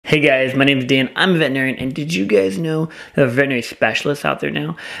Hey guys, my name is Dan, I'm a veterinarian, and did you guys know there are veterinary specialists out there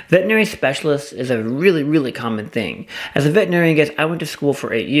now? Veterinary specialists is a really common thing. As a veterinarian, guys, I went to school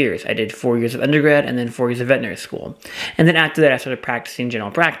for 8 years. I did 4 years of undergrad and then 4 years of veterinary school. And then after that, I started practicing general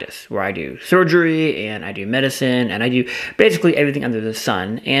practice, where I do surgery, and I do medicine, and I do basically everything under the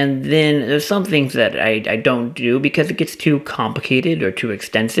sun. And then there's some things that I don't do because it gets too complicated or too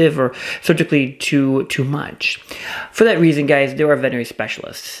extensive or surgically too much. For that reason, guys, there are veterinary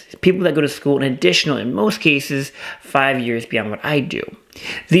specialists. People that go to school an additional, in most cases, 5 years beyond what I do.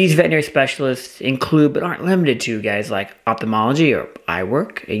 These veterinary specialists include, but aren't limited to, guys like ophthalmology or eye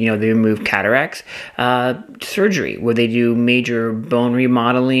work. They remove cataracts, surgery, where they do major bone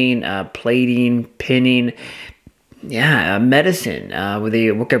remodeling, plating, pinning, medicine, where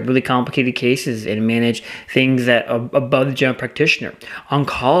they work at really complicated cases and manage things that are above the general practitioner.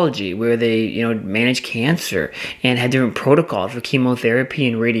 Oncology, where they, manage cancer and have different protocols for chemotherapy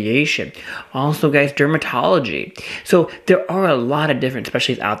and radiation. Also, guys, dermatology. So there are a lot of different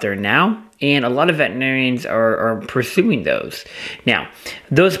specialties out there now, and a lot of veterinarians are pursuing those. Now,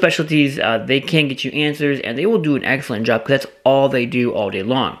 those specialties, they can get you answers, and they will do an excellent job because that's all they do all day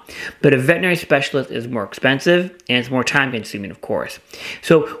long. But a veterinary specialist is more expensive, and it's more time-consuming, of course.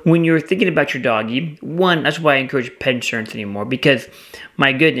 So when you're thinking about your doggy, one, that's why I encourage pet insurance anymore, because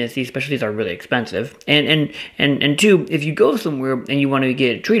my goodness, these specialties are really expensive. And two, if you go somewhere and you want to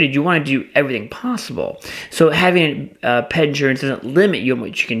get it treated, you want to do everything possible. So having pet insurance doesn't limit you on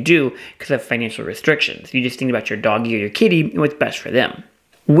what you can do because of financial restrictions. You just think about your doggy or your kitty and what's best for them.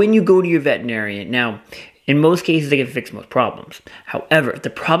 When you go to your veterinarian, now, in most cases, they can fix most problems. However, if the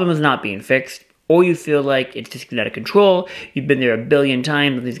problem is not being fixed, or you feel like it's just getting out of control, you've been there a billion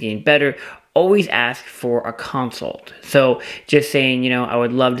times, nothing's getting better, always ask for a consult. So just saying, I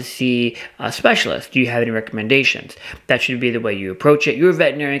would love to see a specialist. Do you have any recommendations? That should be the way you approach it. Your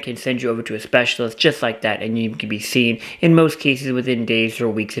veterinarian can send you over to a specialist just like that, and you can be seen in most cases within days or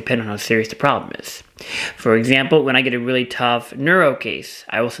weeks, depending on how serious the problem is. For example, when I get a really tough neuro case,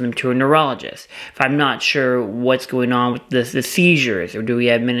 I will send them to a neurologist. If I'm not sure what's going on with the seizures, or do we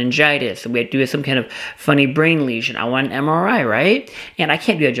have meningitis, or do we have some kind of funny brain lesion, I want an MRI, right? And I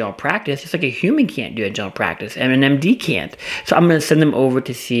can't do a general practice, just like a human can't do a general practice, and an MD can't. So I'm going to send them over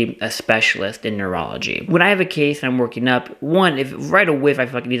to see a specialist in neurology. When I have a case and I'm working up, one, if right away if I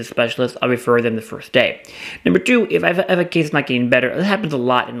feel like I need a specialist, I'll refer them the first day. Number two, if I have a case that's not getting better, it happens a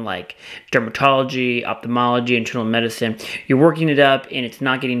lot in like dermatology, ophthalmology, internal medicine. You're working it up and it's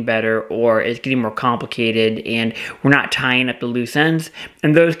not getting better, or it's getting more complicated and we're not tying up the loose ends.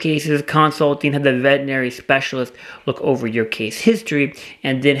 In those cases, consulting, have the veterinary specialist look over your case history,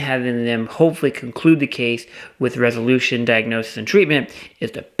 and then having them hopefully conclude the case with resolution, diagnosis, and treatment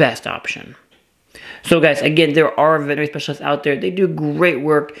is the best option. So guys, again, there are veterinary specialists out there. They do great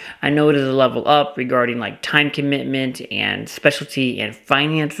work. I know it is a level up regarding like time commitment and specialty and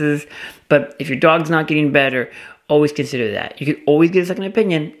finances, but if your dog's not getting better, always consider that. You can always get a second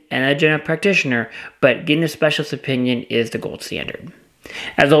opinion and a general practitioner, but getting a specialist opinion is the gold standard.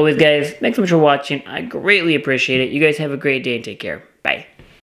 As always, guys, thanks so much for watching. I greatly appreciate it. You guys have a great day and take care.